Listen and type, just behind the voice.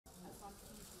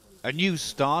A new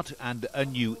start and a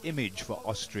new image for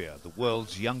Austria. The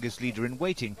world's youngest leader in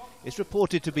waiting is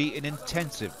reported to be in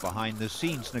intensive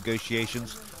behind-the-scenes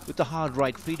negotiations with the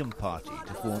hard-right Freedom Party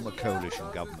to form a coalition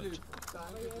government.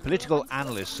 Political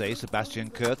analysts say Sebastian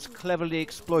Kurz cleverly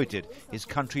exploited his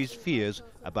country's fears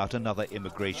about another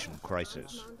immigration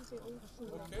crisis.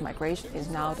 Migration is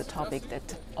now the topic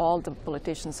that all the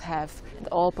politicians have and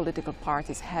all political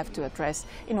parties have to address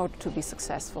in order to be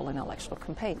successful in electoral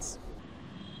campaigns.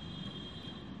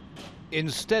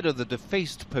 Instead of the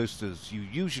defaced posters you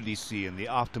usually see in the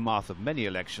aftermath of many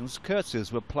elections,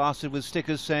 Kurz's were plastered with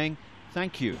stickers saying,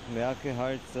 "Thank you."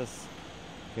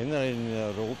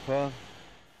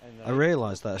 I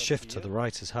realise that a shift to the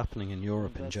right is happening in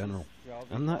Europe in general.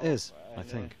 And that is, I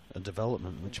think, a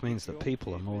development which means that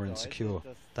people are more insecure,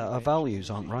 that our values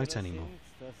aren't right anymore.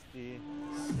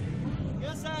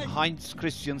 Heinz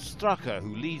Christian Strache,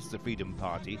 who leads the Freedom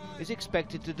Party, is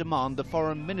expected to demand the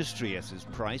Foreign Ministry as his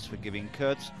price for giving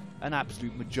Kurz an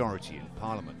absolute majority in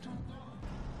Parliament.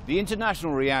 The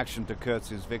international reaction to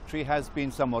Kurz's victory has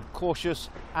been somewhat cautious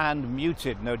and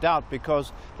muted, no doubt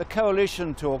because the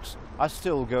coalition talks are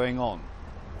still going on.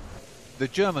 The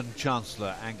German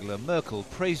Chancellor Angela Merkel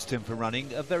praised him for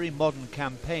running a very modern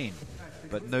campaign,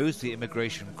 but knows the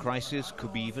immigration crisis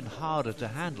could be even harder to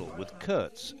handle with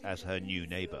Kurz as her new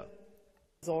neighbour.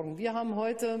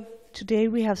 Today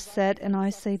we have said, and I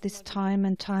say this time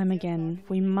and time again,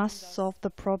 we must solve the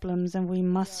problems and we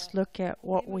must look at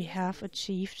what we have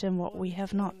achieved and what we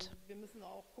have not.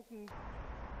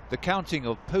 The counting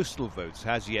of postal votes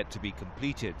has yet to be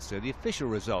completed, so the official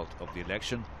result of the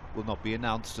election will not be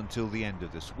announced until the end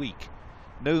of this week.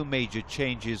 No major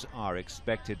changes are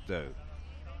expected, though.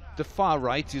 The far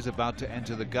right is about to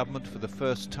enter the government for the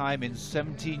first time in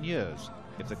 17 years,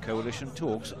 if the coalition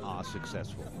talks are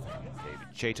successful. David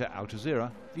Chater, Jazeera,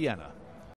 Vienna.